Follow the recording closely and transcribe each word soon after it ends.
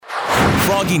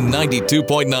Froggy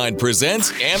 92.9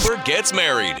 presents Amber Gets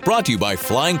Married. Brought to you by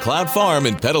Flying Cloud Farm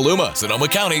in Petaluma, Sonoma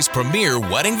County's premier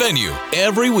wedding venue.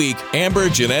 Every week, Amber,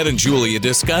 Jeannette, and Julia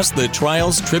discuss the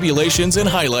trials, tribulations, and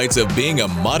highlights of being a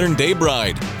modern-day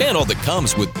bride and all that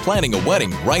comes with planning a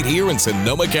wedding right here in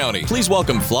Sonoma County. Please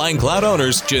welcome Flying Cloud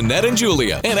owners Jeannette and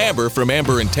Julia and Amber from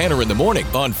Amber and Tanner in the Morning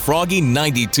on Froggy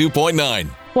 92.9.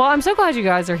 Well, I'm so glad you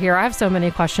guys are here. I have so many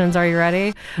questions. Are you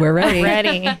ready? We're ready.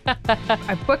 Ready.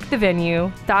 I booked the venue.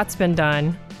 That's been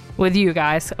done with you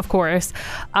guys, of course.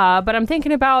 But I'm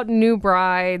thinking about new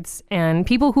brides and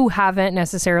people who haven't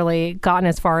necessarily gotten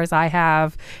as far as I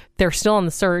have. They're still in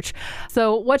the search.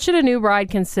 So what should a new bride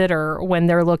consider when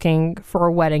they're looking for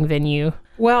a wedding venue?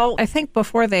 Well, I think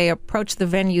before they approach the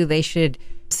venue, they should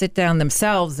sit down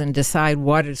themselves and decide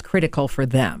what is critical for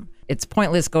them. It's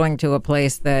pointless going to a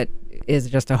place that is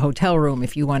just a hotel room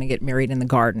if you want to get married in the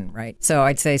garden, right? So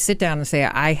I'd say sit down and say,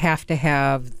 I have to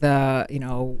have the,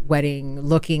 wedding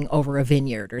looking over a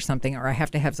vineyard or something, or I have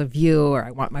to have a view, or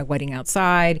I want my wedding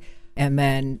outside, and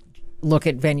then look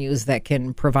at venues that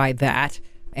can provide that.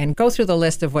 And go through the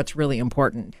list of what's really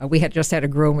important. We had just had a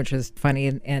groom, which is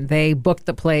funny, and they booked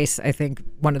the place. I think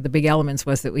one of the big elements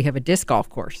was that we have a disc golf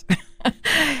course.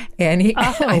 And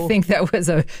I think that was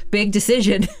a big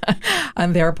decision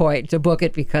on their point to book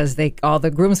it because all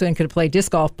the groomsmen could play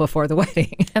disc golf before the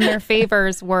wedding. And their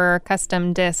favors were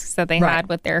custom discs that they had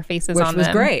with their faces on them. Which was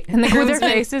great. And the groomsmen, their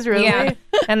faces, really? Yeah.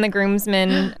 And the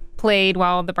groomsmen played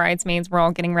while the bridesmaids were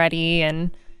all getting ready,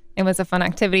 and it was a fun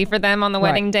activity for them on the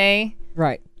wedding day.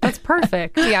 Right. That's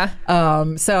perfect. Yeah.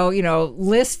 So,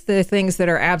 list the things that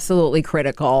are absolutely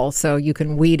critical so you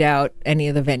can weed out any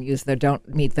of the venues that don't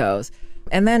meet those.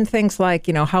 And then things like,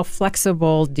 how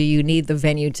flexible do you need the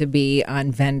venue to be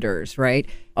on vendors, right?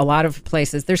 A lot of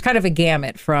places, there's kind of a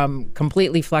gamut from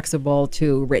completely flexible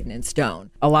to written in stone.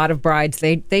 A lot of brides,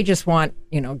 they just want,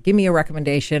 give me a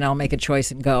recommendation, I'll make a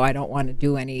choice and go. I don't want to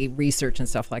do any research and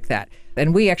stuff like that.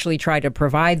 And we actually try to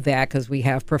provide that because we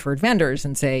have preferred vendors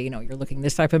and say, you're looking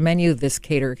this type of menu, this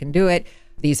caterer can do it.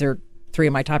 These are 3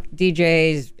 of my top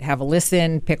DJs, have a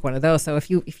listen, pick one of those. So if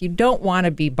you don't want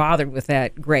to be bothered with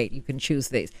that, great, you can choose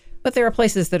these. But there are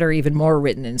places that are even more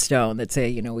written in stone that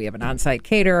say, we have an on-site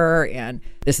caterer and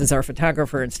this is our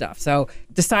photographer and stuff. So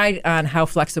decide on how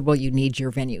flexible you need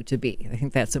your venue to be. I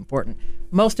think that's important.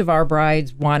 Most of our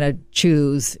brides want to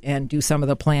choose and do some of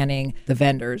the planning, the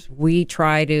vendors. We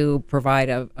try to provide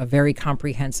a very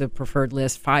comprehensive preferred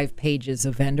list, 5 pages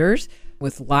of vendors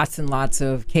with lots and lots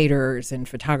of caterers and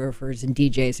photographers and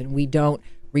DJs, and we don't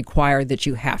require that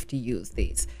you have to use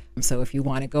these. So if you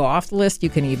want to go off the list, you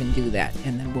can even do that,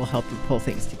 and then we'll help you pull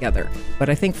things together. But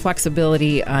I think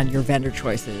flexibility on your vendor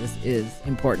choices is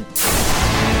important.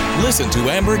 Listen to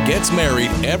Amber Gets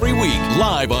Married every week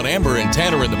live on Amber and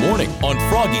Tanner in the Morning on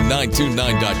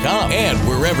Froggy929.com and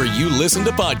wherever you listen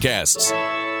to podcasts.